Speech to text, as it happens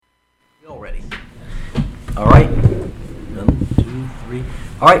Already. All right. 1, 2, 3.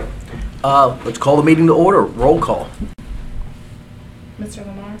 All right. Let's call the meeting to order. Roll call. Mr.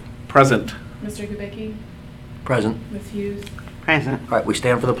 Lamar? Present. Mr. Kubicki? Present. Ms. Hughes? Present. All right, we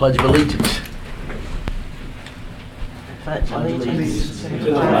stand for the Pledge of Allegiance. Pledge allegiance to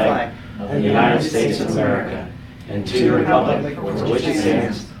the flag of the United States of America and to the republic for which it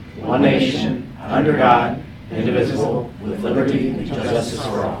stands, one nation, under God, indivisible, with liberty and justice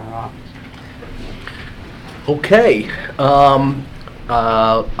for all. Okay.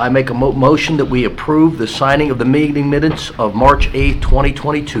 I make a motion that we approve the signing of the meeting minutes of March 8th,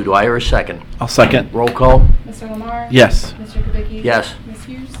 2022. Do I hear a second? I'll second. Roll call. Mr. Lamar? Yes. Mr. Kubicki? Yes. Ms.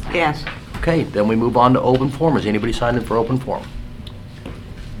 Hughes? Yes. Okay, then we move on to open forum. Is anybody signed in for open forum?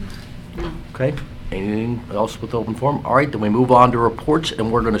 Okay, anything else with open forum? All right, then we move on to reports,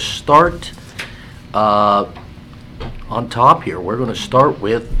 and we're going to start on top here. We're going to start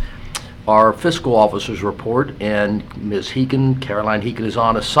with our fiscal officer's report, and Ms. Heekin, Caroline Heekin, is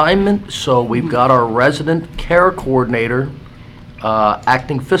on assignment, so we've got our resident care coordinator,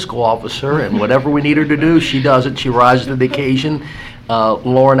 acting fiscal officer, and whatever we need her to do, she does it. She rises to the occasion.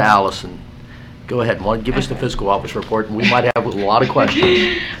 Lauren Allison. Go ahead, give us the fiscal office report, and we might have a lot of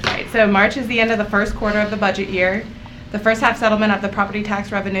questions. All right, so March is the end of the first quarter of the budget year. The first half settlement of the property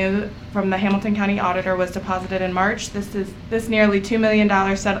tax revenue from the Hamilton County Auditor was deposited in March. This nearly $2 million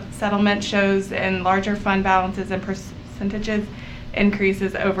settlement shows in larger fund balances and percentages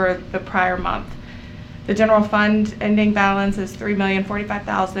increases over the prior month. The general fund ending balance is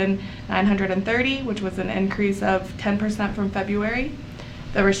 $3,045,930, which was an increase of 10% from February.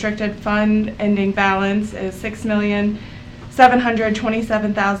 The restricted fund ending balance is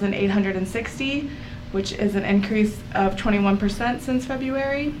 $6,727,860, which is an increase of 21% since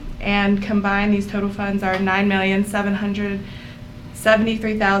February. And combined, these total funds are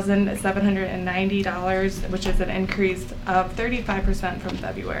 $9,773,790, which is an increase of 35% from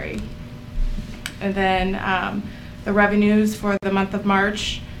February. And then the revenues for the month of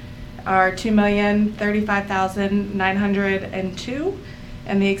March are $2,035,902,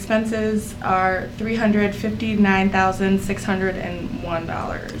 and the expenses are $359,601.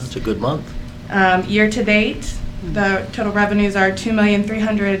 That's a good month. Year to date, the total revenues are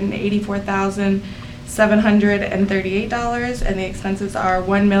 $2,384,738, and the expenses are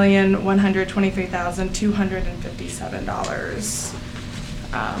 $1,123,257.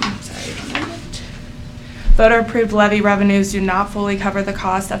 Sorry, 1 minute. Voter-approved levy revenues do not fully cover the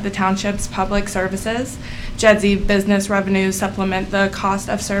cost of the township's public services. JEDSI business revenues supplement the cost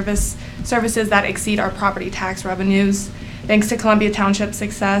of services that exceed our property tax revenues. Thanks to Columbia Township's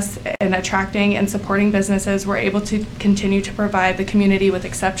success in attracting and supporting businesses, we're able to continue to provide the community with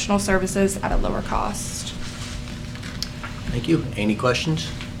exceptional services at a lower cost. Thank you. Any questions?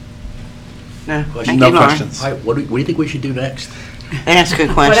 No. Questions? No Thank you, Lauren. questions. All right, what do you think we should do next? Ask a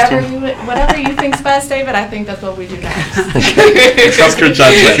question. Whatever you think's best, David, I think that's what we do next. Trust your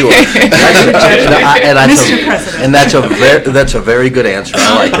judgment. Sure. Mr. President. And that's a very good answer.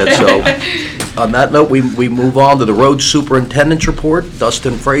 I like that. So, on that note, we move on to the road superintendent's report,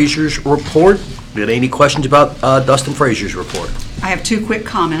 Dustin Frazier's report. Got any questions about Dustin Frazier's report? I have 2 quick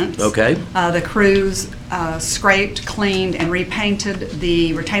comments. Okay. The crews scraped, cleaned, and repainted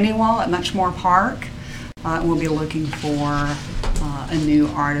the retaining wall at Muchmore Park. We'll be looking for a new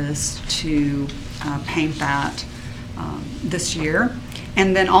artist to paint that this year.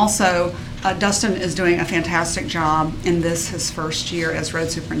 And then also, Dustin is doing a fantastic job in his first year as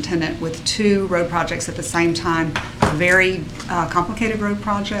road superintendent with 2 road projects at the same time. Very complicated road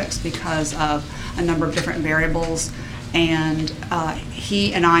projects because of a number of different variables. And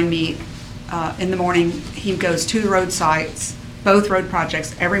he and I meet in the morning. He goes to the road sites, both road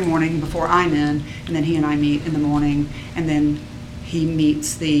projects, every morning before I'm in, and then he and I meet in the morning, and then he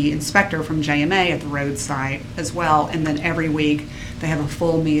meets the inspector from JMA at the road site as well, and then every week they have a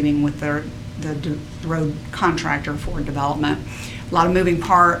full meeting with the road contractor for development. A lot of moving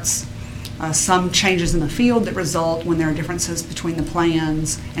parts, some changes in the field that result when there are differences between the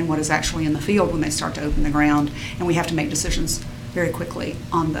plans and what is actually in the field when they start to open the ground, and we have to make decisions very quickly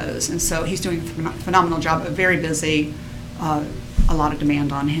on those. And so he's doing a phenomenal job, but very busy, a lot of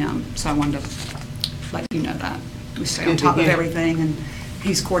demand on him. So I wanted to let you know that. We stay on top of everything, and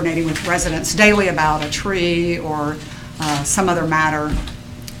he's coordinating with residents daily about a tree or some other matter.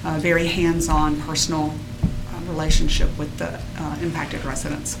 Very hands-on, personal relationship with the impacted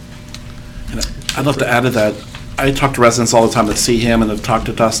residents. And I'd love to add to that. I talk to residents all the time that see him and have talked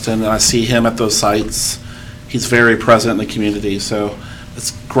to Dustin, and I see him at those sites. He's very present in the community, so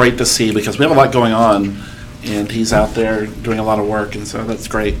it's great to see because we have a lot going on. and he's out there doing a lot of work, and so that's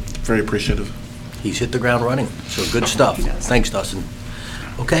great. Very appreciative. He's hit the ground running, so good stuff. He does. Thanks, Dustin.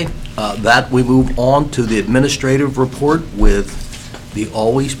 Okay, that we move on to the administrative report with the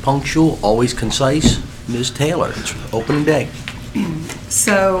always punctual, always concise, Ms. Taylor. It's opening day.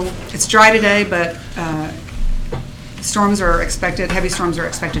 So it's dry today, but storms are expected, heavy storms are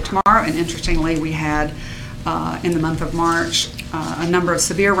expected tomorrow. And interestingly, we had in the month of March a number of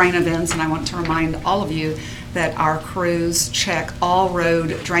severe rain events. And I want to remind all of you that our crews check all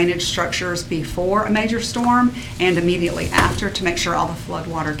road drainage structures before a major storm and immediately after to make sure all the flood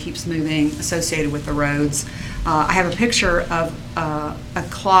water keeps moving associated with the roads. I have a picture of a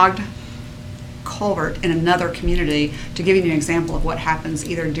clogged culvert in another community to give you an example of what happens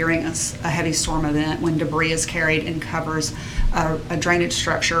either during a heavy storm event when debris is carried and covers a drainage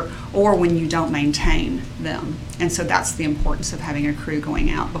structure, or when you don't maintain them. And so that's the importance of having a crew going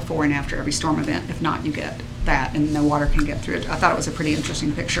out before and after every storm event. If not, you get that and no water can get through it. I thought it was a pretty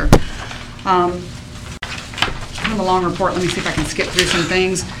interesting picture. Kind of a long report. Let me see if I can skip through some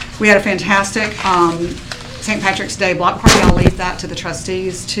things. We had a fantastic St. Patrick's Day block party. I'll leave that to the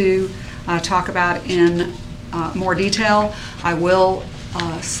trustees to talk about in more detail. I will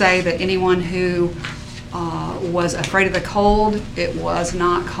say that anyone who was afraid of the cold, it was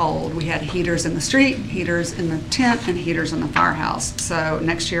not cold. We had heaters in the street, heaters in the tent, and heaters in the firehouse. So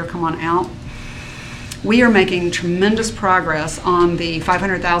next year, come on out. We are making tremendous progress on the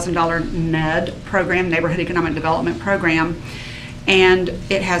 $500,000 NED program, Neighborhood Economic Development Program, and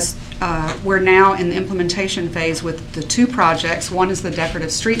it has. We're now in the implementation phase with the two projects. One is the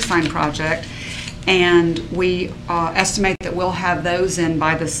decorative street sign project, and we estimate that we'll have those in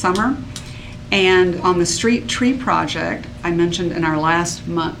by this summer. And on the street tree project, I mentioned in our last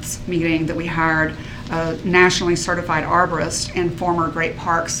month's meeting that we hired a nationally certified arborist and former Great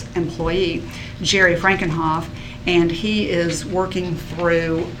Parks employee, Jerry Frankenhoff, and he is working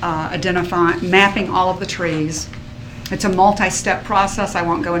through mapping all of the trees. It's a multi-step process. I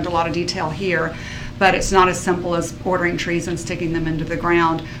won't go into a lot of detail here, but it's not as simple as ordering trees and sticking them into the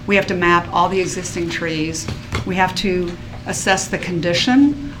ground. We have to map all the existing trees. We have to assess the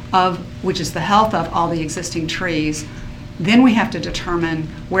condition of, which is the health of all the existing trees. Then we have to determine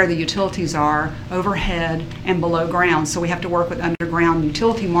where the utilities are overhead and below ground. So we have to work with underground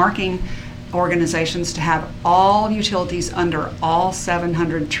utility marking organizations to have all utilities under all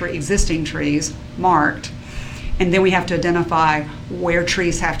 700 existing trees marked. And then we have to identify where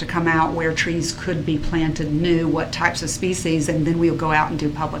trees have to come out, where trees could be planted new, what types of species, and then we'll go out and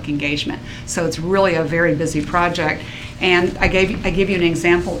do public engagement. So it's really a very busy project. And I give you an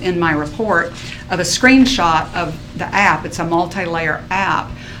example in my report of a screenshot of the app. It's a multi-layer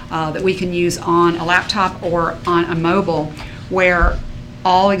app that we can use on a laptop or on a mobile, where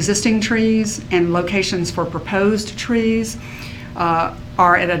all existing trees and locations for proposed trees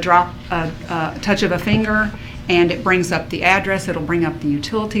are at a touch of a finger. And it brings up the address, it'll bring up the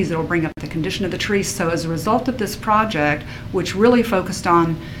utilities, it'll bring up the condition of the trees. So as a result of this project, which really focused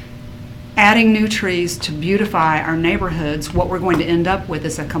on adding new trees to beautify our neighborhoods, what we're going to end up with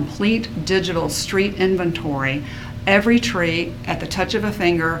is a complete digital street inventory. Every tree at the touch of a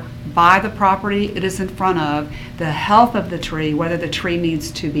finger, by the property it is in front of, the health of the tree, whether the tree needs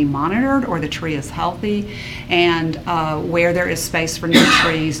to be monitored or the tree is healthy, and where there is space for new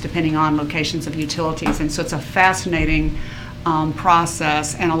trees depending on locations of utilities. And so it's a fascinating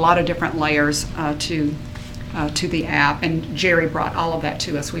process and a lot of different layers to the app. And Jerry brought all of that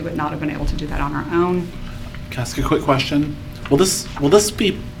to us. We would not have been able to do that on our own. Can I ask a quick question? Will this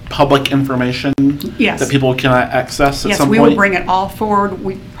be public information Yes. that people can access at Yes, some we point? will bring it all forward.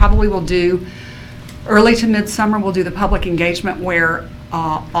 We probably will do, early to midsummer, we'll do the public engagement where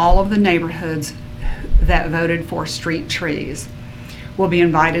all of the neighborhoods that voted for street trees will be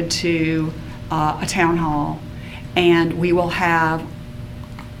invited to a town hall, and we will have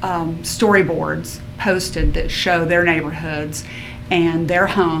storyboards posted that show their neighborhoods and their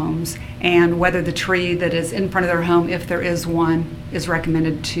homes, and whether the tree that is in front of their home, if there is one, is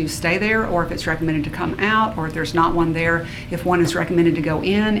recommended to stay there, or if it's recommended to come out, or if there's not one there, if one is recommended to go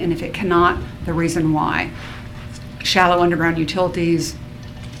in, and if it cannot, the reason why. Shallow underground utilities,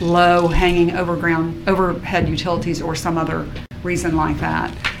 low hanging overhead utilities, or some other reason like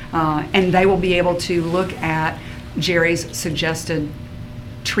that. And they will be able to look at Jerry's suggested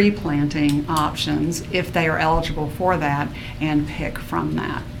tree planting options if they are eligible for that and pick from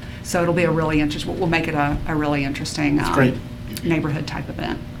that. So it'll be a really interesting, we'll make it a really interesting great. Neighborhood type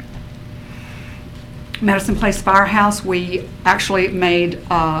event. Madison Place Firehouse, we actually made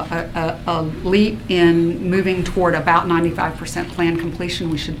a leap in moving toward about 95% planned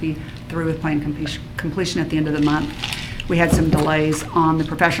completion. We should be through with plan completion at the end of the month. We had some delays on the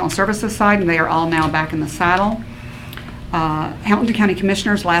professional services side, and they are all now back in the saddle. Hamilton County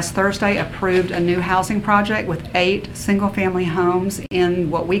Commissioners last Thursday approved a new housing project with 8 single-family homes in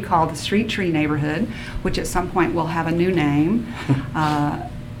what we call the Street Tree neighborhood, which at some point will have a new name.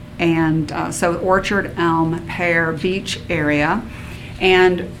 So Orchard, Elm, Pear, Beach area.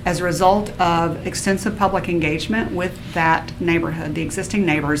 And as a result of extensive public engagement with that neighborhood, the existing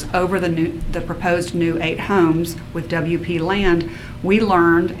neighbors, over the proposed new 8 homes with WP Land, we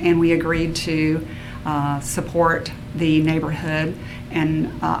learned and we agreed to support the neighborhood.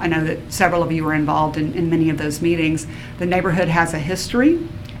 And I know that several of you were involved in many of those meetings. The neighborhood has a history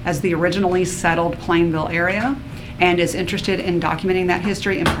as the originally settled Plainville area, and is interested in documenting that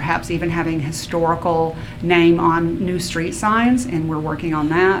history and perhaps even having historical name on new street signs, and we're working on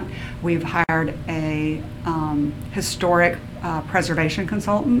that. We've hired a historic preservation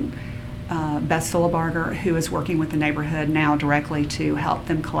consultant, Beth Sullebarger, who is working with the neighborhood now directly to help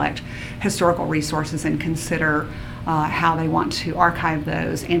them collect historical resources and consider how they want to archive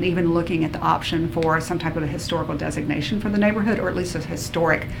those, and even looking at the option for some type of a historical designation for the neighborhood, or at least a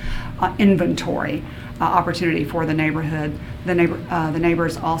historic inventory opportunity for the neighborhood. The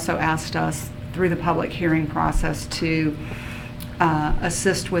neighbors also asked us through the public hearing process to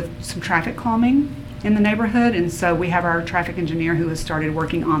assist with some traffic calming in the neighborhood, and so we have our traffic engineer who has started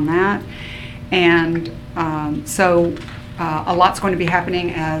working on that. And so a lot's going to be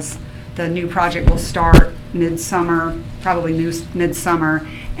happening as the new project will start midsummer, probably midsummer,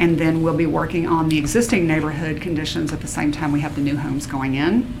 and then we'll be working on the existing neighborhood conditions at the same time we have the new homes going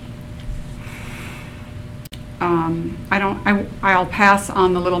in. I'll pass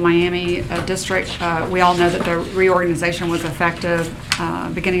on the Little Miami district. We all know that the reorganization was effective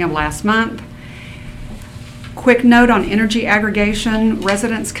beginning of last month. Quick note on energy aggregation.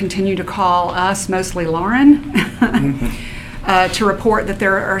 Residents continue to call us, mostly Lauren, to report that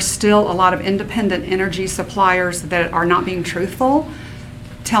there are still a lot of independent energy suppliers that are not being truthful,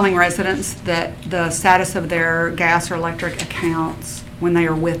 telling residents that the status of their gas or electric accounts when they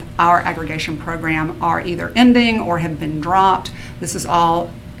are with our aggregation program are either ending or have been dropped. This is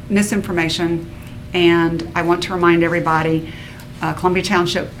all misinformation, and I want to remind everybody, Columbia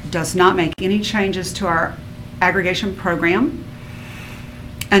Township does not make any changes to our aggregation program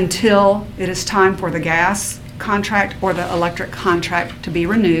until it is time for the gas contract or the electric contract to be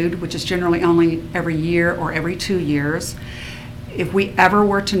renewed, which is generally only every year or every 2 years. If we ever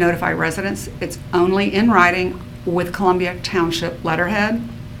were to notify residents, it's only in writing with Columbia Township letterhead.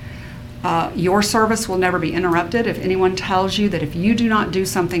 Your service will never be interrupted. If anyone tells you that if you do not do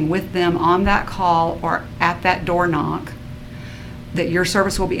something with them on that call or at that door knock, that your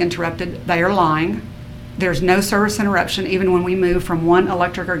service will be interrupted, they are lying. There's no service interruption. Even when we move from one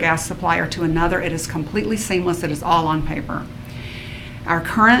electric or gas supplier to another, it is completely seamless. It is all on paper.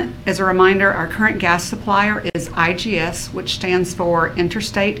 As a reminder, our current gas supplier is IGS, which stands for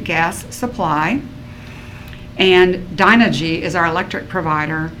Interstate Gas Supply. And Dynegy is our electric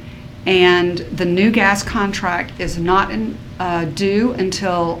provider. And the new gas contract is not due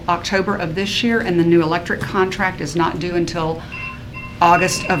until October of this year, and the new electric contract is not due until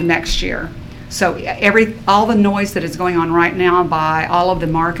August of next year. So all the noise that is going on right now by all of the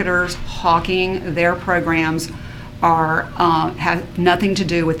marketers hawking their programs have nothing to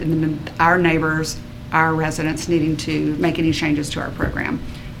do with our neighbors, our residents needing to make any changes to our program.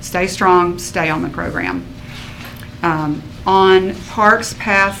 Stay strong, stay on the program. On parks,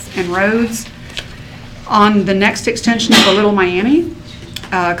 paths, and roads, on the next extension of the Little Miami,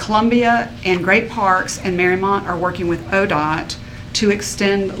 Columbia and Great Parks and Marymount are working with ODOT to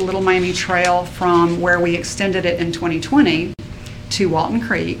extend Little Miami Trail from where we extended it in 2020 to Walton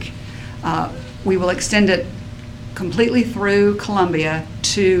Creek. We will extend it completely through Columbia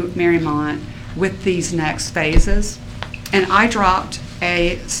to Marymount with these next phases. And I dropped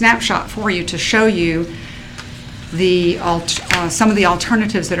a snapshot for you to show you some of the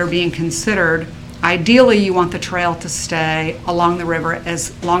alternatives that are being considered. Ideally, you want the trail to stay along the river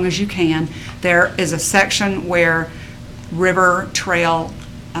as long as you can. There is a section where river trail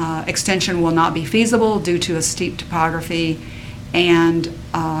extension will not be feasible due to a steep topography and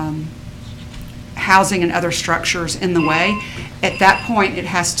housing and other structures in the way. At that point, it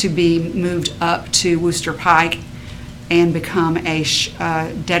has to be moved up to Wooster Pike and become a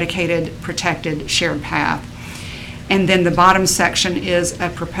dedicated, protected, shared path. And then the bottom section is a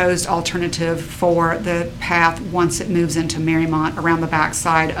proposed alternative for the path once it moves into Marymount around the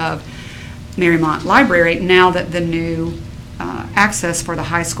backside of Marymount Library, now that the new access for the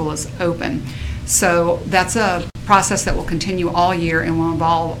high school is open. So that's a process that will continue all year and will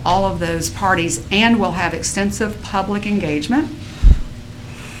involve all of those parties and will have extensive public engagement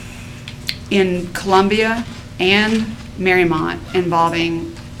in Columbia and Marymount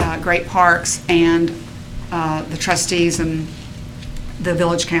involving Great Parks and the trustees and the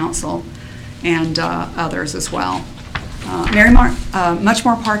village council and others as well.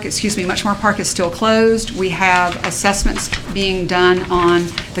 Muchmore Park is still closed. We have assessments being done on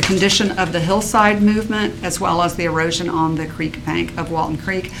the condition of the hillside movement as well as the erosion on the creek bank of Walton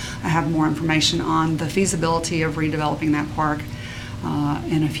Creek. I have more information on the feasibility of redeveloping that park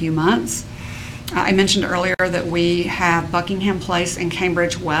in a few months. I mentioned earlier that we have Buckingham Place and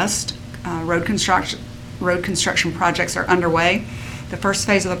Cambridge West road construction projects are underway. The first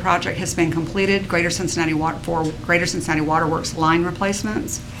phase of the project has been completed, Greater Cincinnati Waterworks line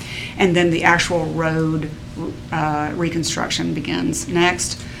replacements, and then the actual road reconstruction begins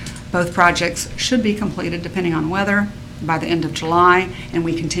next. Both projects should be completed, depending on weather, by the end of July, and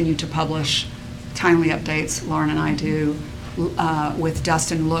we continue to publish timely updates, Lauren and I do, with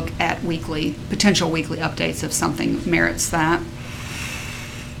Dustin, look at potential weekly updates if something merits that.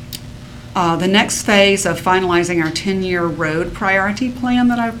 The next phase of finalizing our 10-year road priority plan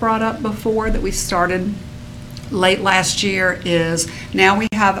that I've brought up before that we started late last year is now we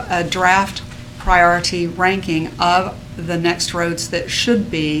have a draft priority ranking of the next roads that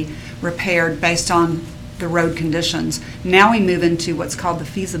should be repaired based on the road conditions. Now we move into what's called the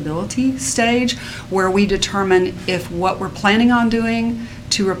feasibility stage, where we determine if what we're planning on doing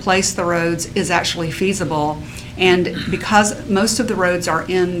to replace the roads is actually feasible. And because most of the roads are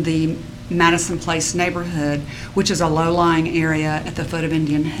in the Madison Place neighborhood, which is a low-lying area at the foot of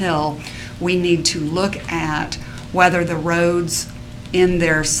Indian Hill, we need to look at whether the roads in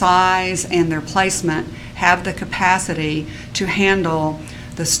their size and their placement have the capacity to handle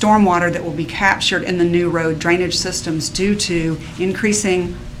the stormwater that will be captured in the new road drainage systems due to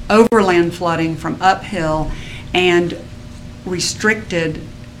increasing overland flooding from uphill and restricted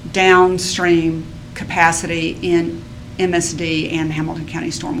downstream capacity in MSD and Hamilton County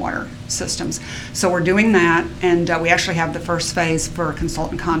stormwater systems. So we're doing that, and we actually have the first phase for a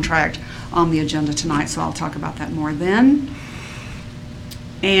consultant contract on the agenda tonight, so I'll talk about that more then.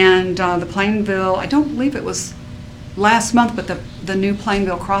 And the Plainville, I don't believe it was last month, but the new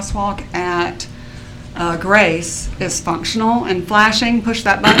Plainville crosswalk at Grace is functional and flashing. Push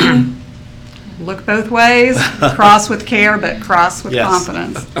that button, look both ways, cross with care, but cross with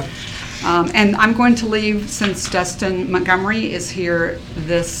confidence. And I'm going to leave, since Dustin Montgomery is here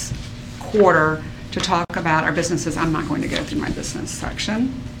this quarter to talk about our businesses. I'm not going to go through my business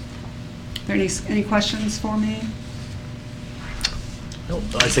section. Are there any questions for me? No,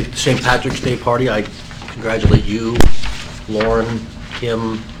 I think the St. Patrick's Day party, I congratulate you, Lauren,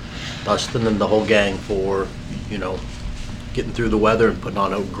 Kim, Dustin, and the whole gang for, getting through the weather and putting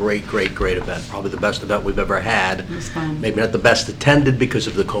on a great event. Probably the best event we've ever had. It was fun. Maybe not the best attended because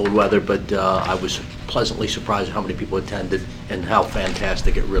of the cold weather, but I was pleasantly surprised at how many people attended and how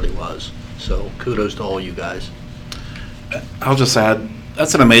fantastic it really was. So kudos to all you guys. I'll just add,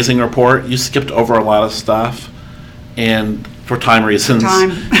 that's an amazing report. You skipped over a lot of stuff, and for time reasons.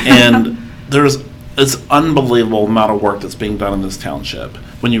 And it's unbelievable amount of work that's being done in this township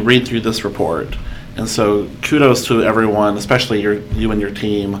when you read through this report. And so kudos to everyone, especially you and your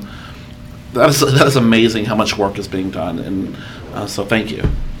team. That is amazing how much work is being done, and so thank you.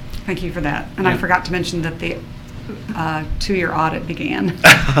 Thank you for that. And I forgot to mention that the 2-year audit began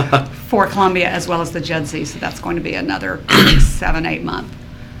for Columbia as well as the JEDC, so that's going to be another 7-8 month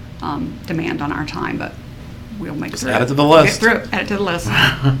demand on our time, but we'll make Just through add it to the We'll list. get through it. Add it to the list.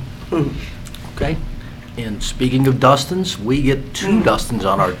 Okay. And speaking of Dustins, we get 2 Dustins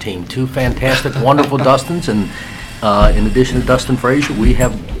on our team, 2 fantastic, wonderful Dustins. And in addition to Dustin Frazier, we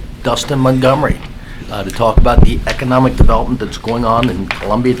have Dustin Montgomery to talk about the economic development that's going on in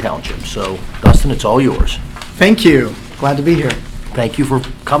Columbia Township. So, Dustin, it's all yours. Thank you. Glad to be here. Thank you for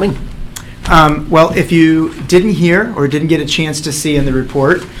coming. Well, if you didn't hear or didn't get a chance to see in the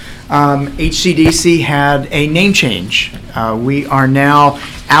report, HCDC had a name change. We are now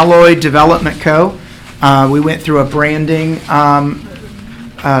Alloy Development Co. We went through a branding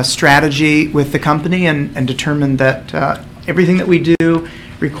strategy with the company and determined that everything that we do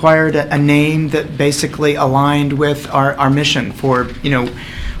required a name that basically aligned with our mission for,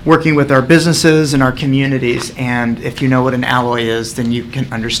 working with our businesses and our communities. And if you know what an alloy is, then you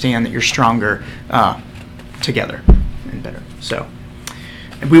can understand that you're stronger together and better. So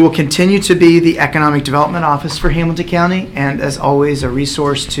We will continue to be the Economic Development Office for Hamilton County, and as always, a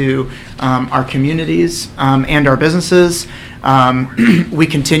resource to our communities and our businesses. We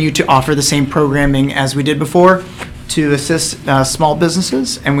continue to offer the same programming as we did before to assist small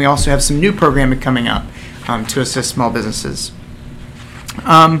businesses, and we also have some new programming coming up to assist small businesses.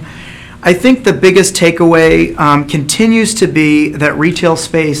 I think the biggest takeaway continues to be that retail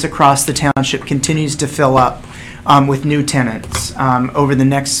space across the township continues to fill up with new tenants. Over the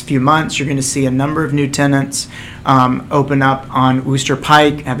next few months, you're going to see a number of new tenants open up on Wooster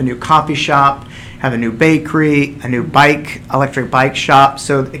Pike, have a new coffee shop, have a new bakery, a new electric bike shop.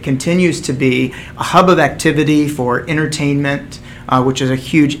 So it continues to be a hub of activity for entertainment, which is a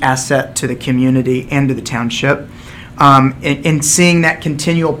huge asset to the community and to the township. In seeing that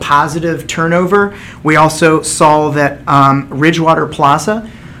continual positive turnover, we also saw that Ridgewater Plaza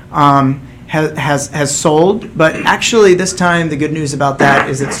has sold, but actually this time the good news about that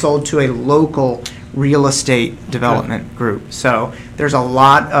is it's sold to a local real estate development group. So there's a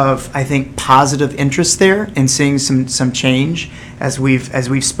lot of, I think, positive interest there in seeing some change as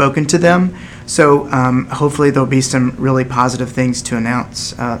we've spoken to them. So hopefully there'll be some really positive things to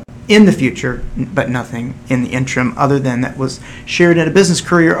announce in the future, but nothing in the interim other than that was shared in a Business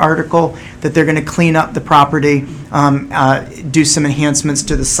Courier article that they're going to clean up the property, do some enhancements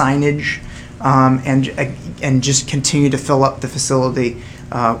to the signage, and just continue to fill up the facility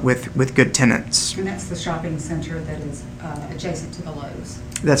with good tenants. And that's the shopping center that is adjacent to the Lowe's.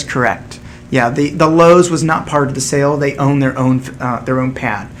 That's correct. Yeah, the Lowe's was not part of the sale. They own their own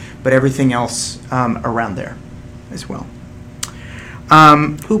pad, but everything else around there as well.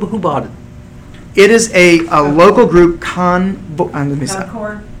 Who bought it? It is a local group,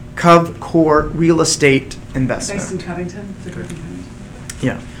 CovCore Real Estate Investment. Based in Covington, the group in Covington.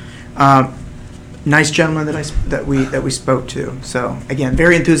 Yeah. Nice gentleman that we spoke to. So again,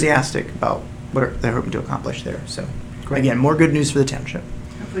 very enthusiastic about what they're hoping to accomplish there. So again, more good news for the township.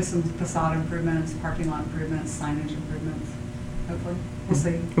 Hopefully some facade improvements, parking lot improvements, signage improvements. Hopefully. We'll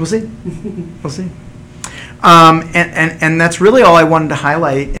see. We'll see. We'll see. And that's really all I wanted to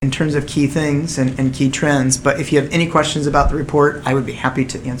highlight in terms of key things and key trends. But if you have any questions about the report, I would be happy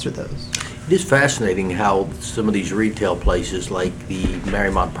to answer those. It is fascinating how some of these retail places like the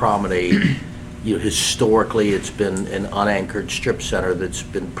Marymount Promenade, historically it's been an unanchored strip center that's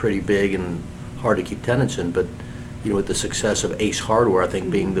been pretty big and hard to keep tenants in, but with the success of Ace Hardware, I think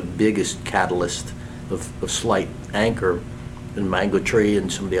being the biggest catalyst of slight anchor, and Mango Tree and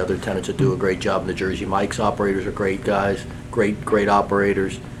some of the other tenants that do a great job, and the Jersey Mike's operators are great guys, great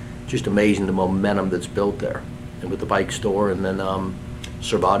operators. Just amazing the momentum that's built there. And with the bike store, and then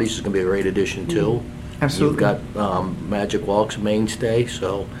Cervati's is going to be a great addition too. Absolutely. You've got Magic Walk's mainstay,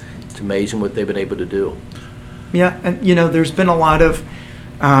 so it's amazing what they've been able to do. Yeah, and there's been a lot of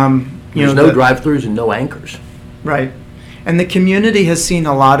There's no drive-throughs and no anchors. Right, and the community has seen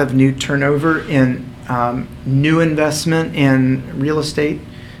a lot of new turnover in new investment in real estate,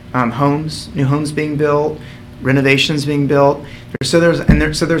 new homes being built, renovations being built. So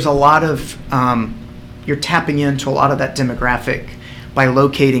there's a lot of you're tapping into a lot of that demographic by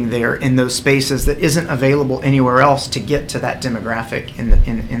locating there in those spaces that isn't available anywhere else to get to that demographic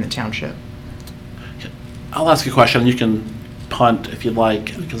in the township. I'll ask you a question. You can punt if you'd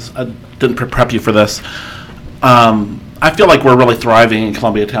like, because I didn't prep you for this. I feel like we're really thriving in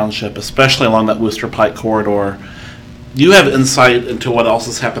Columbia Township, especially along that Wooster Pike corridor. You have insight into what else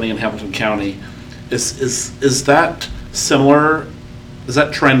is happening in Hamilton County. Is that similar? Is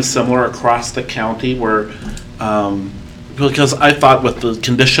that trend similar across the county? Where, because I thought with the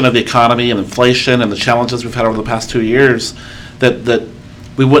condition of the economy and inflation and the challenges we've had over the past 2 years, that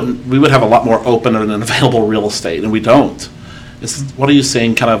we would have a lot more open and available real estate, and we don't. What are you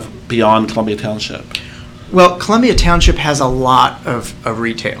seeing kind of beyond Columbia Township? Well, Columbia Township has a lot of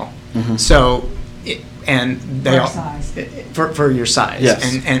retail, so for your size.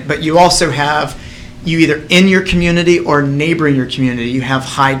 Yes. But you also have either in your community or neighboring your community, you have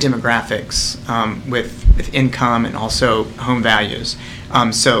high demographics with income and also home values.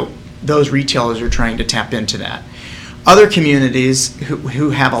 So those retailers are trying to tap into that. Other communities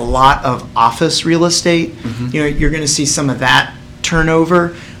who have a lot of office real estate, you're going to see some of that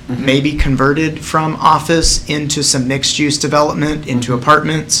turnover. Maybe converted from office into some mixed-use development, into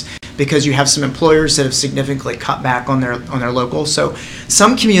apartments, because you have some employers that have significantly cut back on their local. So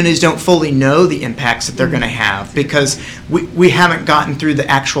some communities don't fully know the impacts that they're going to have because we haven't gotten through the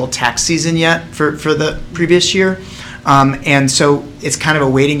actual tax season yet for the previous year. And so it's kind of a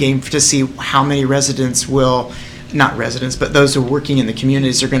waiting game to see how many residents will not residents, but those who are working in the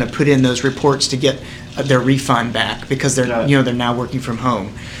communities are going to put in those reports to get their refund back because they're, they're now working from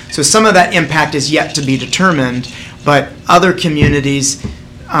home. So some of that impact is yet to be determined, but other communities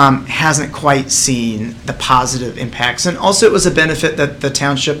hasn't quite seen the positive impacts. And also it was a benefit that the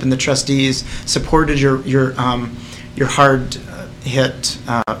township and the trustees supported your hard hit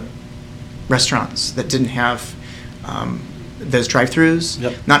restaurants that didn't have those drive-throughs.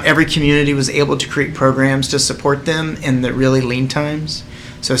 Yep. Not every community was able to create programs to support them in the really lean times.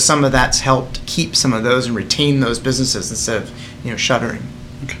 So some of that's helped keep some of those and retain those businesses instead of shuttering.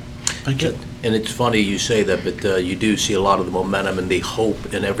 Thank you. And it's funny you say that, but you do see a lot of the momentum and the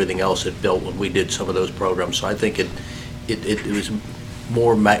hope and everything else it built when we did some of those programs. So I think it was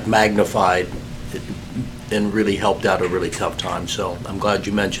more magnified and really helped out a really tough time. So I'm glad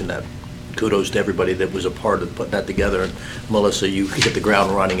you mentioned that. Kudos to everybody that was a part of putting that together. And Melissa, you hit the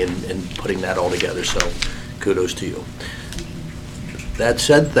ground running in putting that all together. So kudos to you. That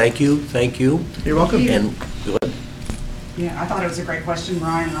said, thank you. You're welcome. And go ahead. Yeah, I thought it was a great question,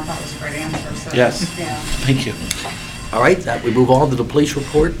 Brian, and I thought it was a great answer, so. Yes. Yeah. Thank you. All right, that we move on to the police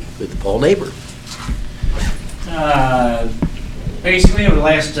report with Paul Neighbor. Basically, over the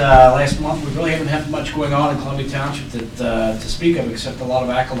last month, we really haven't had much going on in Columbia Township that, to speak of, except a lot of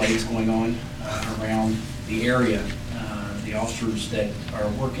accolades going on around the area. The officers that are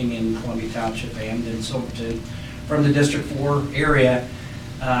working in Columbia Township and in Silverton from the District 4 area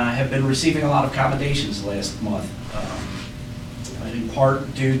have been receiving a lot of commendations last month. In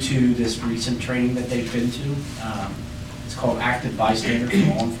part due to this recent training that they've been to. It's called Active Bystander for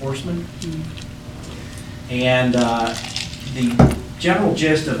Law Enforcement. And the general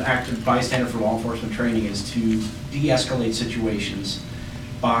gist of Active Bystander for Law Enforcement training is to de-escalate situations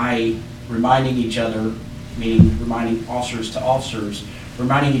by reminding each other, meaning reminding officers to officers,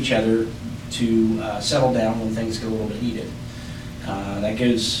 reminding each other to settle down when things get a little bit heated. That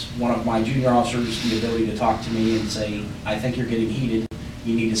gives one of my junior officers the ability to talk to me and say, I think you're getting heated,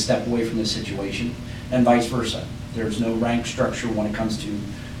 you need to step away from this situation, and vice versa. There's no rank structure when it comes to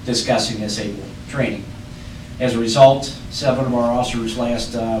discussing this able training. As a result, 7 of our officers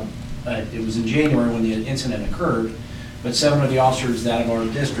it was in January when the incident occurred, but 7 of the officers out of our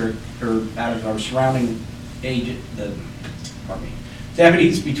district, or out of our surrounding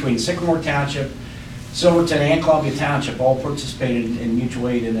deputies between Sycamore Township, Silverton, and Columbia Township all participated in mutual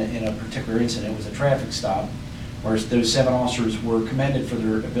aid in a particular incident. It was a traffic stop, where those 7 officers were commended for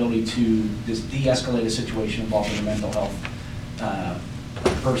their ability to de-escalate a situation involving a mental health,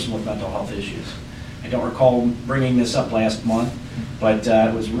 person with mental health issues. I don't recall bringing this up last month, but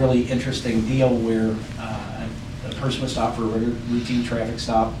it was a really interesting deal where a person was stopped for a routine traffic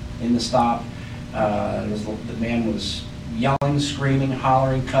stop. In the stop, the man was yelling, screaming,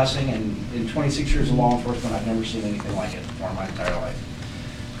 hollering, cussing, and in 26 years of law enforcement, I've never seen anything like it for my entire life.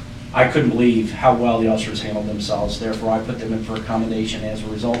 I couldn't believe how well the officers handled themselves, therefore I put them in for a commendation. As a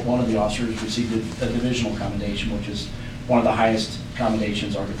result, one of the officers received a divisional commendation, which is one of the highest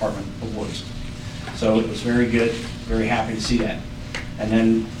commendations our department awards. So it was very good, very happy to see that. And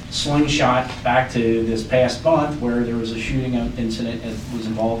then slingshot back to this past month where there was a shooting incident that was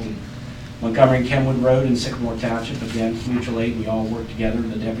involved in Montgomery and Kenwood Road in Sycamore Township. Again, mutual aid, we all work together,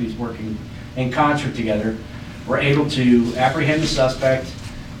 the deputies working in concert together. We're able to apprehend the suspect,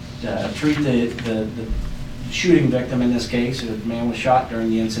 treat the shooting victim in this case. The man was shot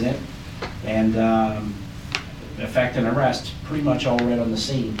during the incident, and effect an arrest pretty much all right on the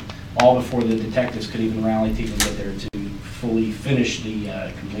scene, all before the detectives could even rally to even get there to fully finish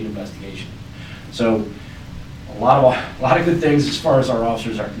the complete investigation. So a lot of good things as far as our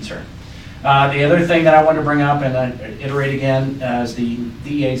officers are concerned. The other thing that I wanted to bring up and iterate again is the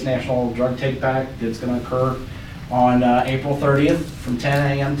DEA's National Drug Take Back that's going to occur on April 30th from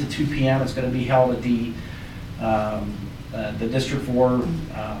 10 a.m. to 2 p.m. It's going to be held at the District 4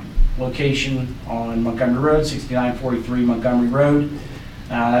 location on Montgomery Road, 6943 Montgomery Road.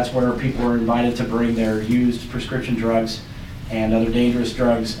 That's where people are invited to bring their used prescription drugs and other dangerous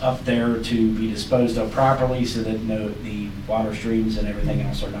drugs up there to be disposed of properly so that the water streams and everything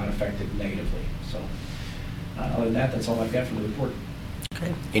else are not affected negatively. So other than that, that's all I've got from the report.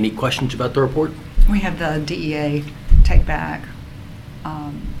 Okay. Any questions about the report? We have the DEA Take Back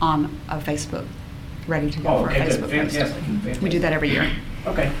on a Facebook, ready to go for a good. Facebook post. Fantastic. We do that every year.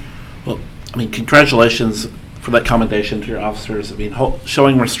 Okay. Well, I mean, congratulations for that commendation to your officers. I mean,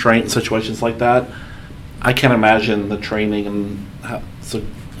 showing restraint in situations like that, I can't imagine the training and how, so,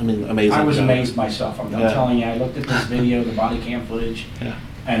 I mean, amazing. I was job. amazed myself. I'm Yeah. telling you, I looked at this video, the body cam footage, Yeah.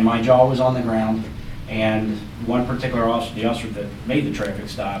 and my jaw was on the ground. And one particular officer, the officer that made the traffic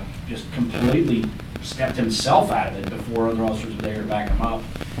stop, just completely stepped himself out of it before other officers were there to back him up.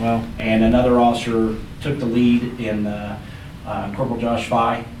 Wow. And another officer took the lead in Corporal Josh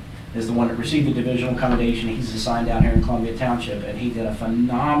Fye is the one that received the divisional commendation. He's assigned down here in Columbia Township, and he did a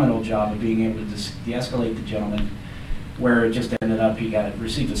phenomenal job of being able to de-escalate the gentleman, where it just ended up he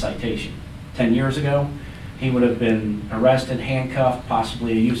received a citation. 10 years ago, he would have been arrested, handcuffed,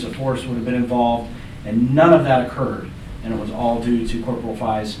 possibly a use of force would have been involved, and none of that occurred. And it was all due to Corporal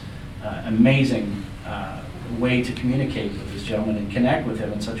Fye's amazing way to communicate with this gentleman and connect with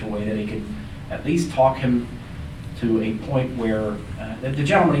him in such a way that he could at least talk him to a point where the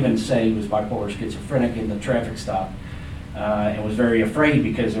gentleman even said he was bipolar schizophrenic in the traffic stop and was very afraid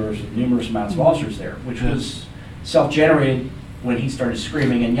because there was numerous amounts of officers there, which was self-generated when he started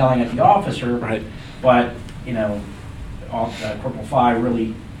screaming and yelling at the officer. Right. But, you know, Corporal Fye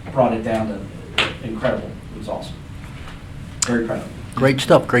really brought it down to incredible. It was awesome. Very proud of him. Great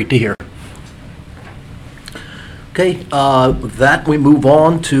stuff, great to hear. Okay, with that, we move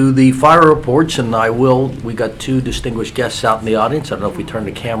on to the fire reports, and we got two distinguished guests out in the audience. I don't know if we turn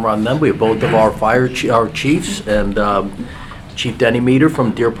the camera on them. We have both of our our chiefs, and Chief Denny Meter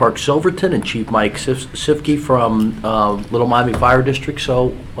from Deer Park Silverton, and Chief Mike Sifke from Little Miami Fire District.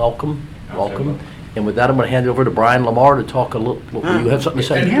 So, welcome. And with that, I'm going to hand it over to Brian Lamar to talk a little. You have something to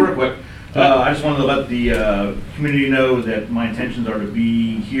say? And real quick, I just wanted to let the community know that my intentions are to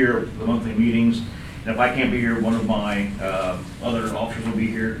be here at the monthly meetings. And if I can't be here, one of my other officers will be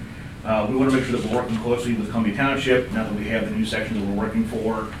here. We want to make sure that we're working closely with Columbia Township, now that we have the new section that we're working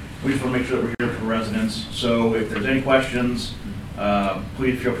for. We just want to make sure that we're here for residents. So if there's any questions,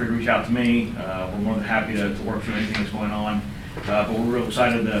 please feel free to reach out to me. We're more than happy to work through anything that's going on. But we're real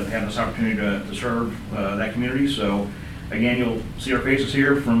excited to have this opportunity to serve that community. So again, you'll see our faces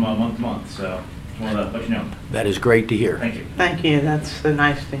here from month to month. So just wanted to let you know. That is great to hear. Thank you. Thank you, that's so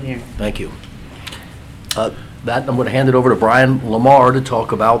nice to hear. Thank you. That, I'm going to hand it over to Brian Lamar to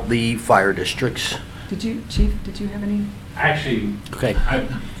talk about the fire districts. Chief, did you have any? Actually, Okay.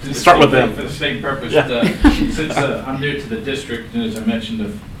 Start with them. For the same purpose, since I'm new to the district, and as I mentioned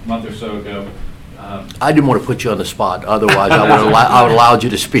a month or so ago, I didn't want to put you on the spot, otherwise I would have allowed you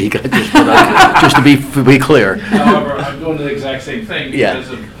to speak, just to be clear. However, I'm doing the exact same thing Yeah.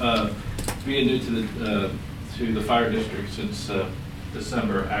 because of being new to the fire district since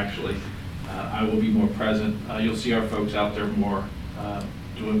December, actually. I will be more present. You'll see our folks out there more,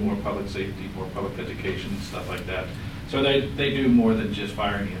 doing more public safety, more public education, stuff like that. So they do more than just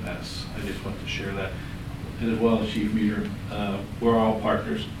fire and EMS. I just want to share that. And as well as Chief Meter, we're all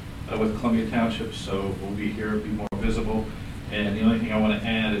partners with Columbia Township, so we'll be here, be more visible. And the only thing I want to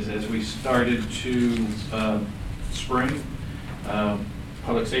add is as we started to spring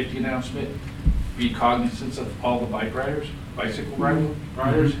public safety announcement, be cognizant of all the bicycle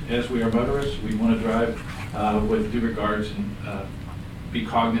riders, as we are motorists. We want to drive with due regards and be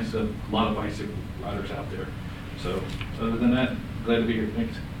cognizant of a lot of bicycle riders out there. So other than that, glad to be here.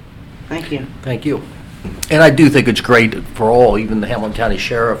 Thanks. Thank you. Thank you. And I do think it's great for all, even the Hamilton County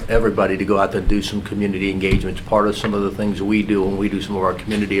Sheriff, everybody to go out there and do some community engagement. It's part of some of the things we do when we do some of our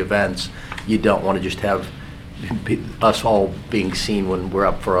community events. You don't want to just have us all being seen when we're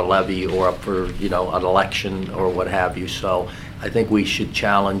up for a levy or up for, an election or what have you. So I think we should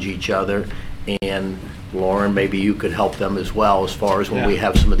challenge each other, and Lauren, maybe you could help them as well as far as when we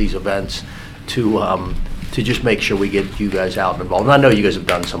have some of these events to just make sure we get you guys out and involved. And I know you guys have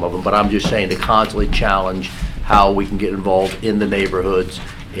done some of them, but I'm just saying to constantly challenge how we can get involved in the neighborhoods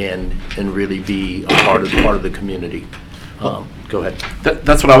and really be a part of the community. Go ahead.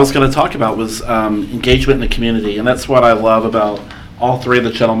 That's what I was going to talk about was engagement in the community, and that's what I love about all three of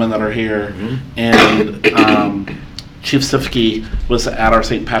the gentlemen that are here. Mm-hmm. And Chief Sifke was at our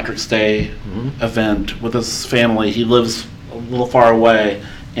St. Patrick's Day event with his family. He lives a little far away,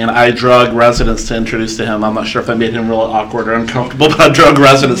 and I drug residents to introduce to him. I'm not sure if I made him real awkward or uncomfortable, but I drug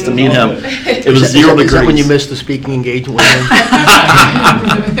residents to meet him. It was 0 degrees. Is that when you missed the speaking engagement with him?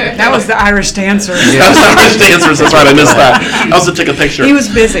 That was the Irish dancer. That was the Irish dancers, that's right, I missed that. I also took a picture. He was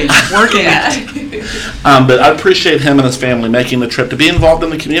busy working. But I appreciate him and his family making the trip to be involved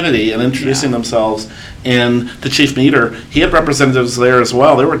in the community and introducing themselves. And to Chief Meter, he had representatives there as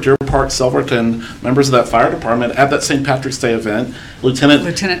well. There were Deer Park, Silverton, members of that fire department at that St. Patrick's Day event. Lieutenant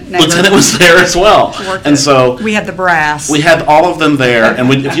was there as well. And so we had the brass. We had all of them there.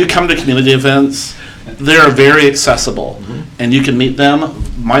 And if you come to community events, they're very accessible. And you can meet them,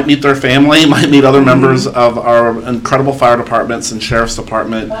 might meet their family, might meet other members of our incredible fire departments and sheriff's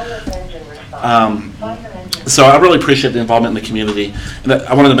department. So I really appreciate the involvement in the community. And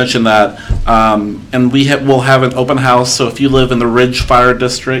I wanted to mention that, and we'll have an open house. So if you live in the Ridge Fire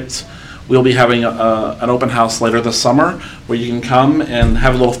District, we'll be having an open house later this summer where you can come and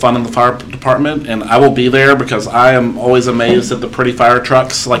have a little fun in the fire department. And I will be there because I am always amazed at the pretty fire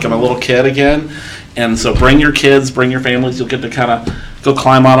trucks, like I'm a little kid again. And so bring your kids, bring your families. You'll get to kind of go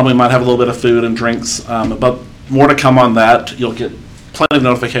climb on them. We might have a little bit of food and drinks, but more to come on that. You'll get plenty of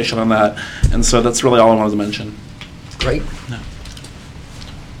notification on that. And so that's really all I wanted to mention. Great. No.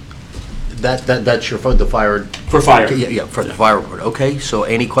 That's your, the fire? For fire. Yeah, for the fire report. Okay, so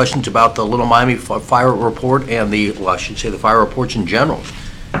any questions about the Little Miami fire report and well, I should say the fire reports in general?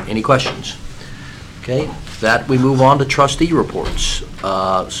 Any questions? Okay, that we move on to trustee reports.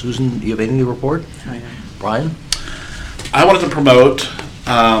 Susan, do you have anything to report? Brian? I wanted to promote,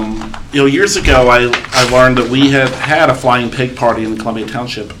 years ago I learned that we had a flying pig party in Columbia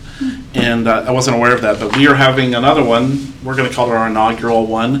Township, and I wasn't aware of that, but we are having another one. We're going to call it our inaugural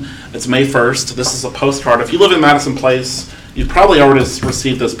one. It's May 1st. This is a postcard. If you live in Madison Place, you've probably already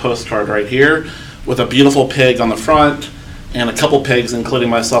received this postcard right here with a beautiful pig on the front and a couple pigs, including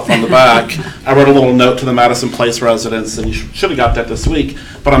myself, on the back. I wrote a little note to the Madison Place residents, and you should have got that this week.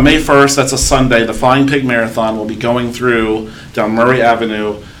 But on May 1st, that's a Sunday, the Flying Pig Marathon will be going through down Murray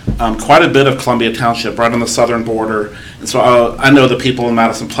Avenue, quite a bit of Columbia Township, right on the southern border. And so I know the people in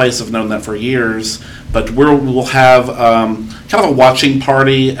Madison Place have known that for years, but we'll have kind of a watching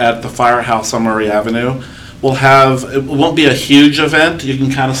party at the firehouse on Murray Avenue. It won't be a huge event. You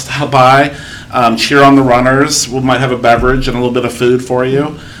can kind of stop by, cheer on the runners. We might have a beverage and a little bit of food for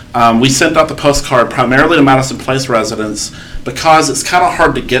you. We sent out the postcard primarily to Madison Place residents because it's kind of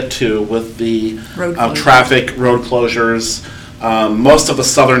hard to get to with the traffic, road closures. Most of the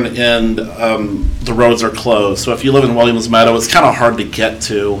southern end, the roads are closed. So if you live in Williams Meadow, it's kind of hard to get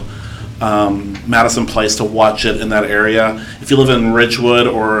to Madison Place to watch it in that area. If you live in Ridgewood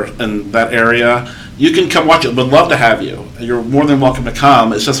or in that area, you can come watch it. We'd love to have you. You're more than welcome to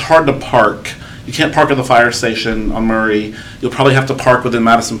come. It's just hard to park. You can't park at the fire station on Murray. You'll probably have to park within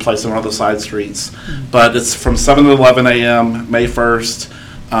Madison Place and one of the side streets. But it's from 7 to 11 a.m., May 1st.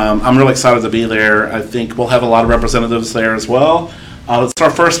 I'm really excited to be there. I think we'll have a lot of representatives there as well. It's our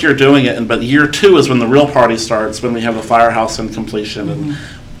first year doing it, but year 2 is when the real party starts, when we have the firehouse in completion.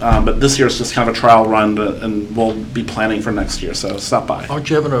 But this year is just kind of a trial run, and we'll be planning for next year, so stop by. Aren't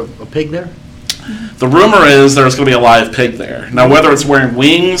you having a pig there? The rumor is there's going to be a live pig there. Now, whether it's wearing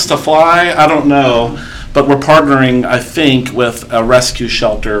wings to fly, I don't know, but we're partnering, I think, with a rescue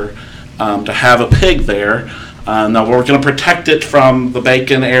shelter to have a pig there. Now, we're going to protect it from the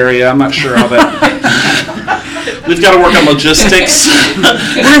bacon area. I'm not sure how that... We've got to work on logistics.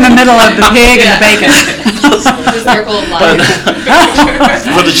 We're in the middle of the pig and the bacon. The circle of life.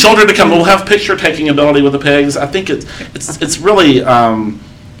 For the children to come, we'll have picture-taking ability with the pigs. I think it's really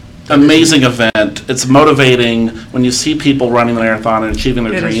amazing event. It's motivating when you see people running the marathon and achieving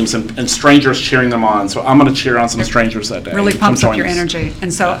their dreams and strangers cheering them on. So I'm going to cheer on some strangers that day. Really pumps up your energy.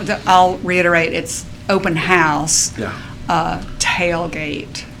 And so I'll reiterate, it's open house,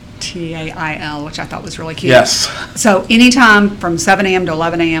 tailgate, TAIL, which I thought was really cute. Yes. So anytime from 7 a.m. to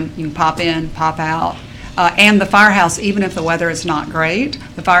 11 a.m., you can pop in, pop out. And the firehouse, even if the weather is not great,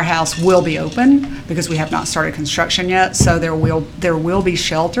 the firehouse will be open because we have not started construction yet. So there will be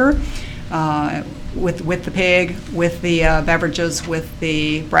shelter with the pig, with the beverages, with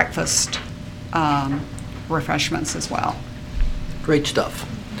the breakfast refreshments as well. Great stuff.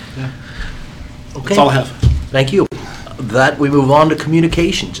 Yeah. Okay. That's all I have. Thank you. That we move on to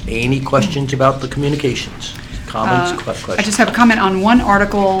communications. Any questions about the communications? Comments, questions? I just have a comment on one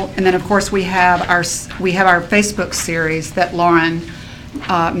article, and then of course we have our Facebook series that Lauren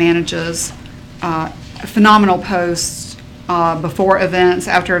manages. Phenomenal posts before events,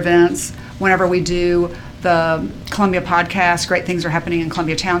 after events. Whenever we do the Columbia podcast, great things are happening in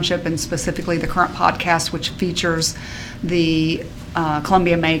Columbia Township, and specifically the current podcast, which features the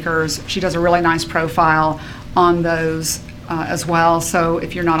Columbia makers. She does a really nice profile on those as well. So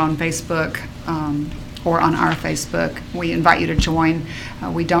if you're not on Facebook or on our Facebook, we invite you to join.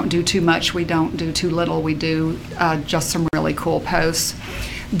 We don't do too much. We don't do too little. We do just some really cool posts.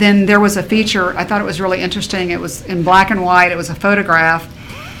 Then there was a feature. I thought it was really interesting. It was in black and white. It was a photograph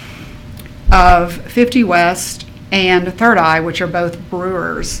of 50 West and Third Eye, which are both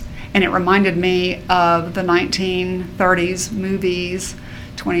brewers. And it reminded me of the 1930s movies,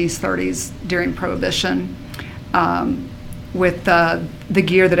 20s, 30s during Prohibition, with the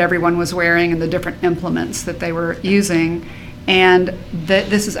gear that everyone was wearing and the different implements that they were using. And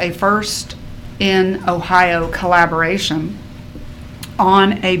this is a first in Ohio collaboration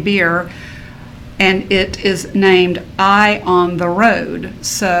on a beer. and it is named Eye on the Road.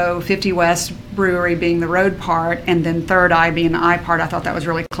 So 50 West Brewery being the road part, and then Third Eye being the eye part. I thought that was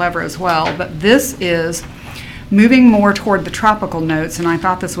really clever as well. But this is moving more toward the tropical notes, and I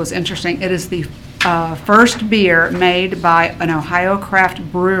thought this was interesting. It is the first beer made by an Ohio craft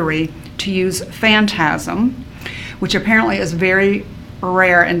brewery to use Phantasm, which apparently is very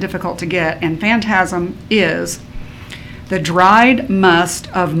rare and difficult to get. And Phantasm is the dried must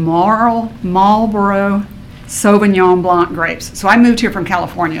of Marlborough Sauvignon Blanc grapes. So I moved here from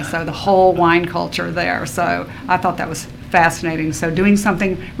California, so the whole wine culture there. So I thought that was fascinating. So doing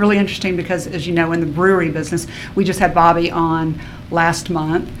something really interesting, because as you know, in the brewery business, we just had Bobby on last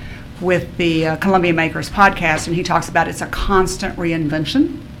month with the Columbia Makers podcast, and he talks about it's a constant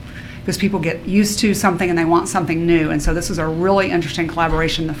reinvention because people get used to something and they want something new. And so this is a really interesting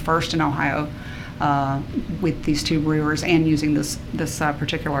collaboration, the first in Ohio, with these two brewers and using this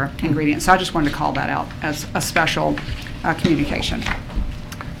particular ingredient. So I just wanted to call that out as a special communication.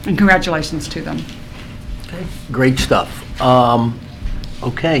 And congratulations to them. Great stuff.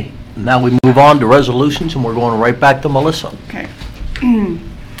 Okay, now we move on to resolutions, and we're going right back to Melissa. Okay.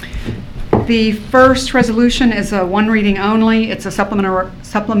 The first resolution is a one reading only. It's a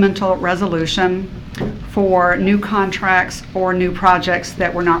supplemental resolution for new contracts or new projects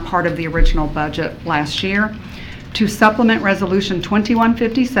that were not part of the original budget last year, to supplement Resolution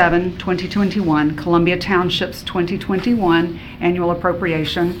 2157, 2021, Columbia Township's 2021 annual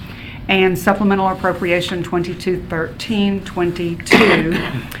appropriation, and Supplemental Appropriation 2213, 22. Do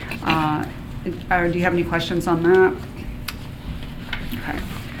you have any questions on that? Okay.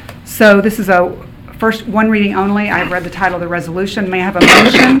 So this is a first one reading only. I have read the title of the resolution. May I have a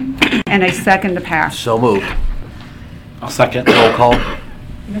motion and a second to pass? So moved. I'll second. Roll call.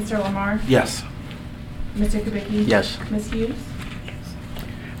 Mr. Lamar? Yes. Mr. Kubicki? Yes. Ms. Hughes?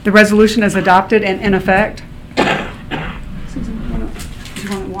 The resolution is adopted and in effect. Susan, do you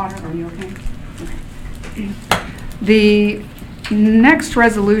want water? Are you okay? Okay. The next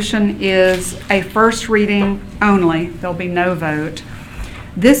resolution is a first reading only. There'll be no vote.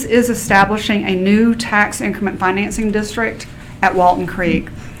 This is establishing a new tax increment financing district at Walton Creek.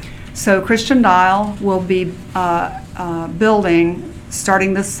 So Christian Dial will be building,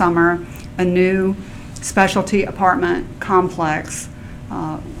 starting this summer, a new specialty apartment complex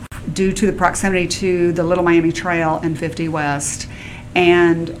due to the proximity to the Little Miami Trail and 50 West.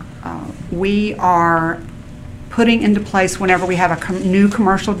 And we are putting into place, whenever we have a new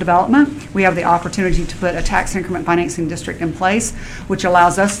commercial development, we have the opportunity to put a tax increment financing district in place, which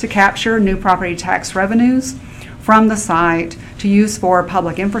allows us to capture new property tax revenues from the site to use for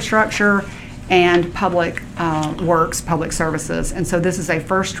public infrastructure and public works, public services. And so this is a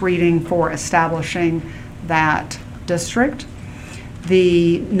first reading for establishing that district.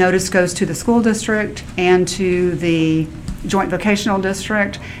 The notice goes to the school district and to the joint vocational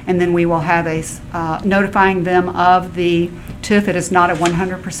district, and then we will have a notifying them of the TIF. It is not a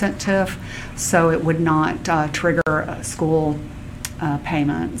 100% TIF, so it would not trigger school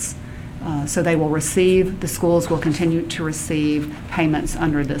payments. So they will receive, the schools will continue to receive payments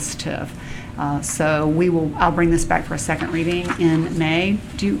under this TIF. So I'll bring this back for a second reading in May.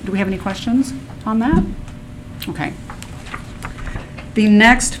 Do we have any questions on that? Okay. The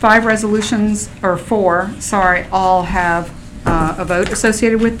next five resolutions, or four, sorry, all have a vote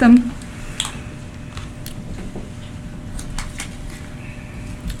associated with them.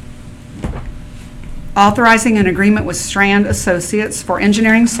 Authorizing an agreement with Strand Associates for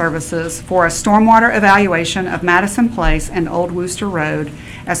engineering services for a stormwater evaluation of Madison Place and Old Wooster Road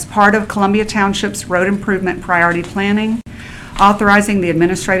as part of Columbia Township's road improvement priority planning. Authorizing the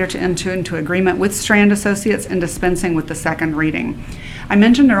administrator to enter into agreement with Strand Associates and dispensing with the second reading. I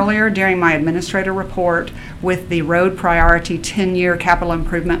mentioned earlier during my administrator report with the road priority 10-year capital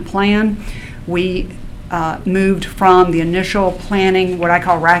improvement plan, we moved from the initial planning, what I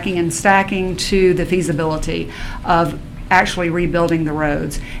call racking and stacking, to the feasibility of actually rebuilding the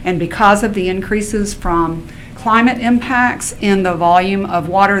roads. And because of the increases from climate impacts in the volume of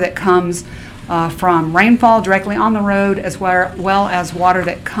water that comes from rainfall directly on the road, as well as water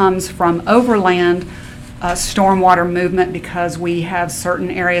that comes from overland stormwater movement, because we have certain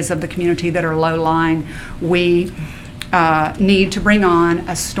areas of the community that are low-lying, we need to bring on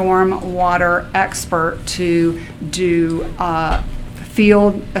a stormwater expert to do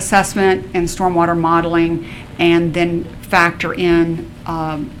field assessment and stormwater modeling, and then factor in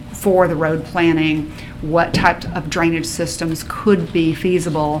for the road planning what types of drainage systems could be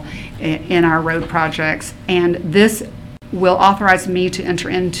feasible in our road projects. And this will authorize me to enter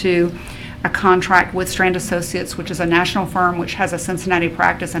into a contract with Strand Associates, which is a national firm which has a Cincinnati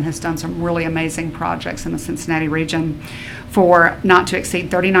practice and has done some really amazing projects in the Cincinnati region, for not to exceed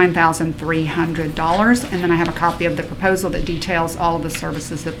 $39,300. And then I have a copy of the proposal that details all of the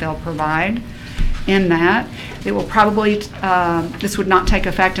services that they'll provide in that. It will probably, this would not take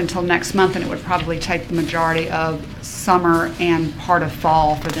effect until next month, and it would probably take the majority of summer and part of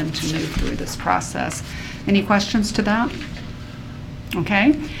fall for them to move through this process. Any questions to that?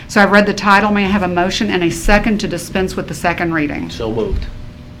 Okay, so I've read the title. May I have a motion and a second to dispense with the second reading? So moved.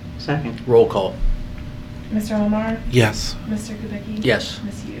 Second. Roll call. Mr. Omar? Yes. Mr. Kubicki? Yes.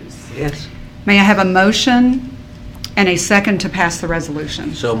 Ms. Hughes? Yes. May I have a motion and a second to pass the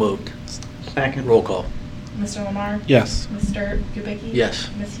resolution? So moved. Second. Roll call. Mr. Omar? Yes. Mr. Kubicki? Yes.